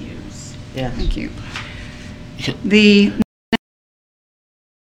 Ms. Hughes? Yes. Thank you. The,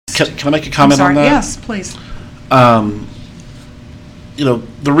 Can I make a I'm comment sorry, on that? yes, please. You know,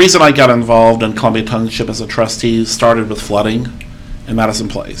 the reason I got involved in Columbia Township as a trustee started with flooding in Madison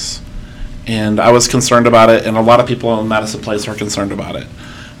Place. And I was concerned about it, and a lot of people in Madison Place are concerned about it.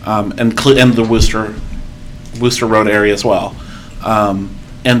 And the Worcester Road area as well.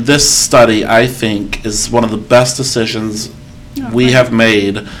 And this study, I think, is one of the best decisions we have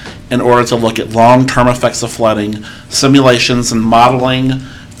made in order to look at long-term effects of flooding, simulations and modeling,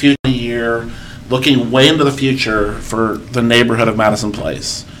 future year, looking way into the future for the neighborhood of Madison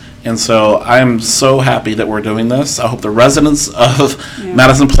Place. And so I'm so happy that we're doing this. I hope the residents of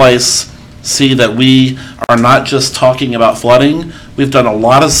Madison Place see that we are not just talking about flooding. We've done a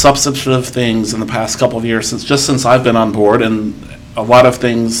lot of substantive things in the past couple of years, since I've been on board, and a lot of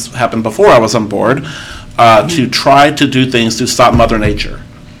things happened before I was on board, to try to do things to stop Mother Nature.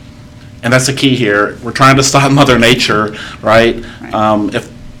 And that's the key here. We're trying to stop Mother Nature, right?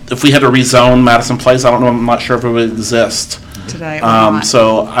 If we had to rezone Madison Place, I don't know, I'm not sure if it would exist Today or not.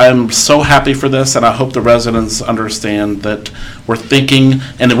 So I'm so happy for this, and I hope the residents understand that we're thinking,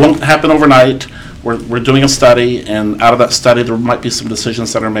 and it won't happen overnight. We're doing a study, and out of that study, there might be some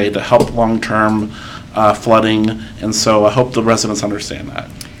decisions that are made to help long-term flooding, and so I hope the residents understand that.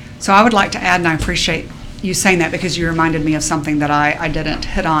 So I would like to add, and I appreciate you saying that because you reminded me of something that I didn't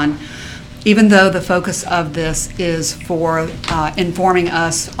hit on. Even though the focus of this is for informing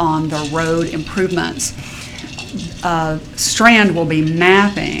us on the road improvements, Strand will be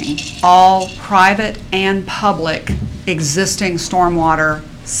mapping all private and public existing stormwater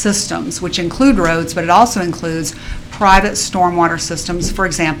systems, which include roads, but it also includes private stormwater systems. For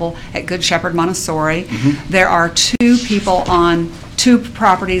example, at Good Shepherd Montessori, there are two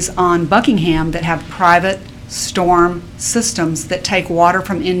properties on Buckingham that have private storm systems that take water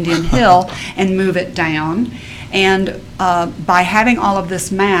from Indian Hill and move it down. And by having all of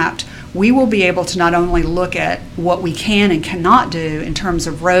this mapped, we will be able to not only look at what we can and cannot do in terms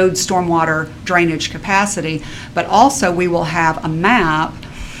of road stormwater drainage capacity, but also we will have a map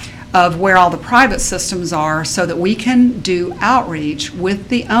of where all the private systems are so that we can do outreach with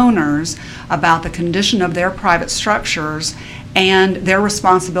the owners about the condition of their private structures and their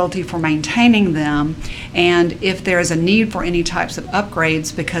responsibility for maintaining them, and if there is a need for any types of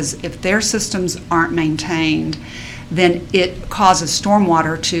upgrades, because if their systems aren't maintained, then it causes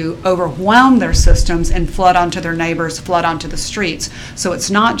stormwater to overwhelm their systems and flood onto their neighbors, flood onto the streets. So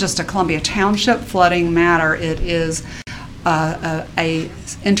it's not just a Columbia Township flooding matter, it is a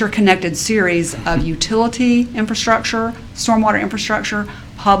interconnected series of utility infrastructure, stormwater infrastructure,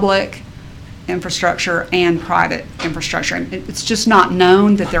 public infrastructure, and private infrastructure. And it's just not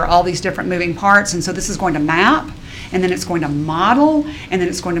known that there are all these different moving parts, and so this is going to map, and then it's going to model, and then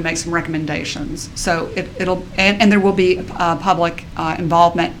it's going to make some recommendations. So it'll there will be public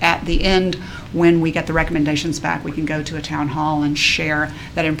involvement at the end. When we get the recommendations back, we can go to a town hall and share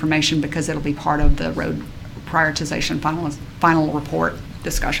that information because it'll be part of the road prioritization final report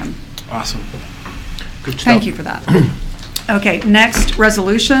discussion. Awesome. Good stuff. Thank you for that. Okay, next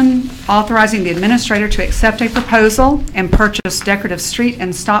resolution, authorizing the administrator to accept a proposal and purchase decorative street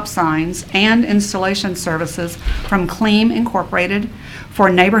and stop signs and installation services from Cleem Incorporated for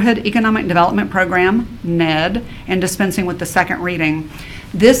Neighborhood Economic Development Program, NED, and dispensing with the second reading.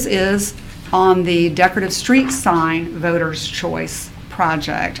 This is on the decorative street sign Voters' Choice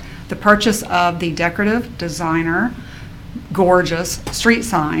project. The purchase of the decorative designer, gorgeous street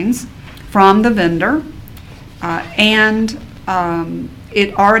signs from the vendor, and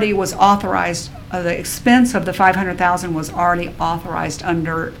it already was authorized. The expense of the $500,000 was already authorized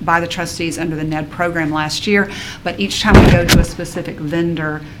by the trustees under the NED program last year. But each time we go to a specific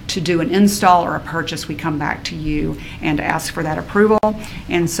vendor to do an install or a purchase, we come back to you and ask for that approval.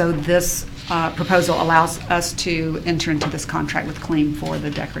 And so this proposal allows us to enter into this contract with Clean for the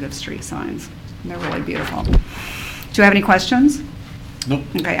decorative street signs. They're really beautiful. Do you have any questions? Nope.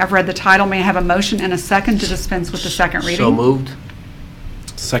 Okay, I've read the title. May I have a motion and a second to dispense with the second reading? So moved.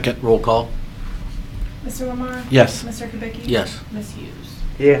 Second. Roll call. Mr. Lamar? Yes. Mr. Kubicki? Yes. Ms. Hughes?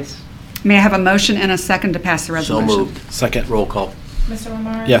 Yes. May I have a motion and a second to pass the So resolution? moved. Second. Roll call. Mr.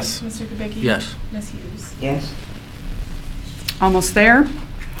 Lamar? Yes. Mr. Kubicki? Yes. Ms. Hughes? Yes. Almost there.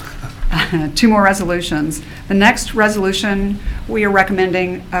 2 more resolutions. The next resolution, we are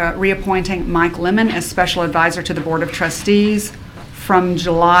recommending reappointing Mike Lemon as Special Advisor to the Board of Trustees from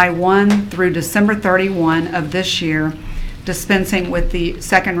July 1 through December 31 of this year, dispensing with the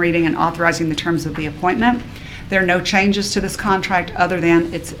second reading and authorizing the terms of the appointment. There are no changes to this contract other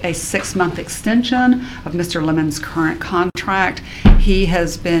than it's a 6-month extension of Mr. Lemon's current contract. He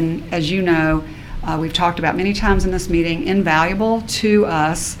has been, as you know, we've talked about many times in this meeting, invaluable to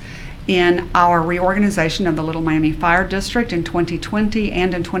us in our reorganization of the Little Miami Fire District in 2020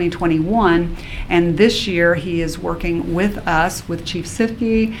 and in 2021. And this year, he is working with us, with Chief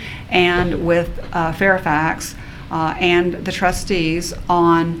Sifke and with Fairfax and the trustees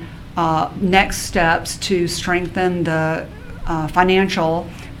on next steps to strengthen the financial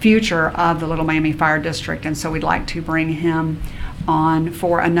future of the Little Miami Fire District. And so we'd like to bring him on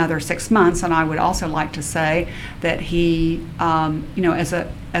for another 6 months. And I would also like to say that he, as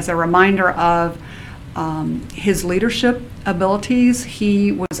a reminder of his leadership abilities,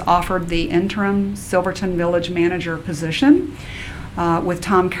 he was offered the interim Silverton Village Manager position with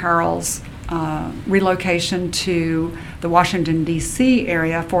Tom Carroll's relocation to the Washington, D.C.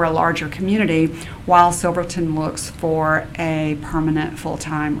 area for a larger community, while Silverton looks for a permanent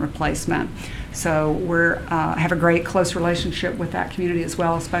full-time replacement. So we're have a great close relationship with that community as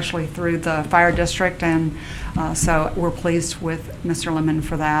well, especially through the fire district, and so we're pleased with Mr. Lemon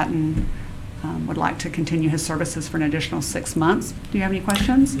for that, and would like to continue his services for an additional 6 months. Do you have any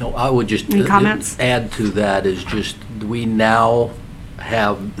questions? No, I would just Any comments? add to that is just we now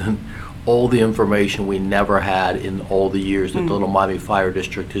have all the information we never had in all the years that the Little Miami Fire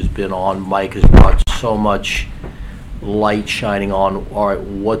District has been on. Mike has brought so much light shining on, all right,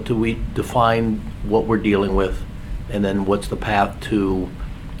 what do we define what we're dealing with, and then what's the path to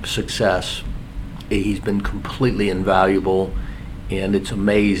success. He's been completely invaluable, and it's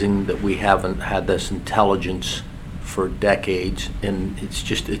amazing that we haven't had this intelligence for decades, and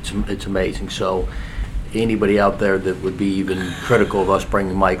it's amazing. So anybody out there that would be even critical of us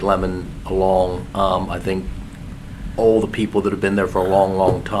bringing Mike Lemon along, I think all the people that have been there for a long,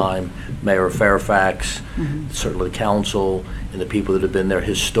 long time, Mayor Fairfax, certainly the council, and the people that have been there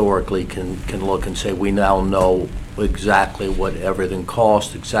historically can look and say, we now know exactly what everything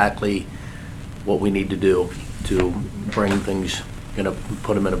costs, exactly what we need to do to bring things,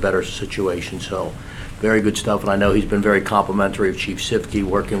 put them in a better situation. So very good stuff, and I know he's been very complimentary of Chief Sifke,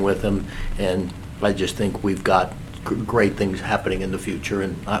 working with him, and I just think we've got great things happening in the future,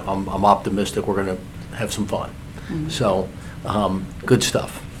 and I'm optimistic we're going to have some fun. So, good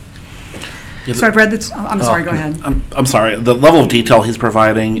stuff. So I've read this, I'm sorry, go ahead. I'm sorry. The level of detail he's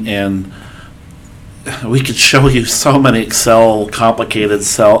providing, and we could show you so many complicated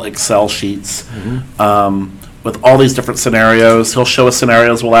Excel sheets with all these different scenarios. He'll show us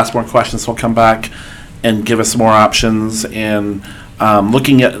scenarios, we'll ask more questions, he'll come back and give us more options, and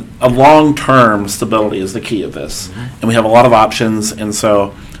looking at a long-term stability is the key of this. And we have a lot of options, and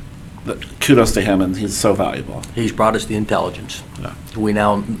so kudos to him, and he's so valuable. He's brought us the intelligence. Yeah. We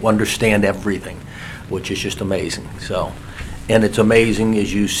now understand everything, which is just amazing. So, and it's amazing,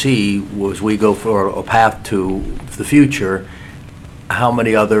 as you see, as we go for a path to the future, how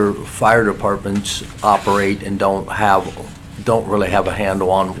many other fire departments operate and don't really have a handle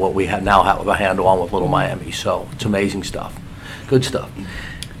on what we now have a handle on with Little Miami. So it's amazing stuff. Good stuff.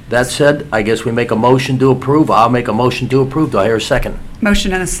 That said, I guess we make a motion to approve. I'll make a motion to approve. Do I hear a second?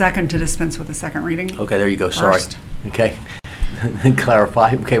 Motion and a second to dispense with the second reading. Okay, there you go. Sorry. First. Okay.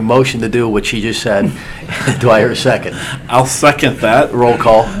 Clarify. Okay, motion to do what she just said. Do I hear a second? I'll second that. Roll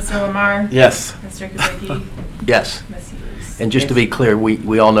call. Mr. Lamar? Yes. Mr. Kubicki? Yes. Ms. Hughes? And just to be clear,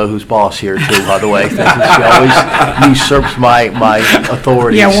 we all know who's boss here too, by the way. She always usurps my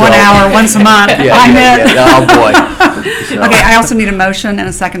authority. Yeah, 1 hour, once a month. Yeah. Oh, boy. So, Okay, I also need a motion and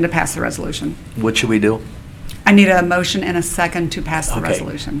a second to pass the resolution. what should we do? I need a motion and a second to pass the Okay.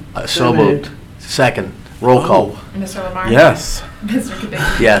 resolution. So moved. Second. Roll call. Mr. Lamar? Yes. Mr.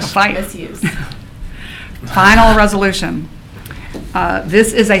 Kubicki? Yes. Fight. Ms. Hughes? Final resolution.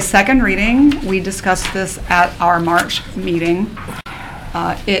 This is a second reading. We discussed this at our March meeting.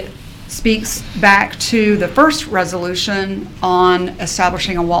 It speaks back to the first resolution on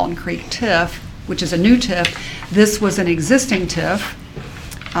establishing a Walton Creek TIF, which is a new TIF. This was an existing TIF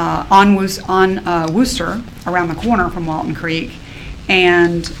on Wooster, around the corner from Walton Creek.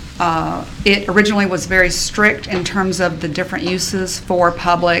 And it originally was very strict in terms of the different uses for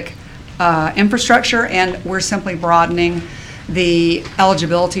public infrastructure, and we're simply broadening the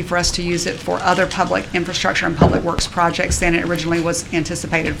eligibility for us to use it for other public infrastructure and public works projects than it originally was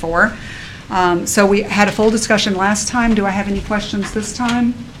anticipated for. So we had a full discussion last time. Do I have any questions this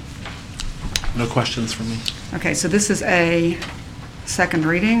time? No questions from me. Okay, so this is a second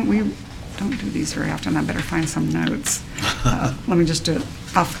reading. We don't do these very often. I better find some notes. Let me just do it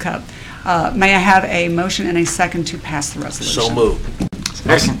off the cuff. May I have a motion and a second to pass the resolution? So moved.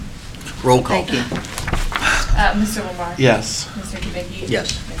 Roll call. Thank you. Mr. Lamar? Yes. Mr. Kubicki?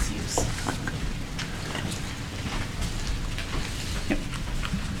 Yes. Ms. Hughes?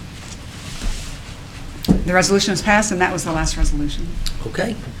 The resolution is passed, and that was the last resolution.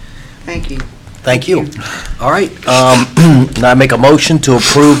 Okay. Thank you. Thank you. All right. Now I make a motion to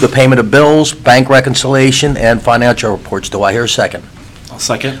approve the payment of bills, bank reconciliation, and financial reports. Do I hear a second? I'll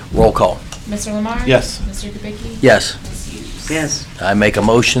second. Roll call. Mr. Lamar? Yes. Mr. Kubicki? Yes. Ms. Hughes? Yes. I make a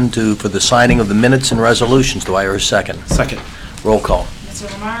motion for the signing of the minutes and resolutions. Do I hear a second? Second. Roll call.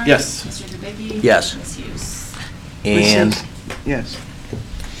 Mr. Lamar? Yes. Mr. Kubicki? Yes. Ms. Hughes? And Yes.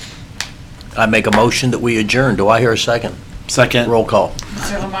 I make a motion that we adjourn. Do I hear a second? Second. Roll call.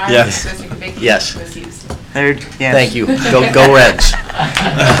 Mr. Lamar? Yes. Mr. Kubicki? Yes. Ms. Hughes? Third, yes. Thank you. Go Reds.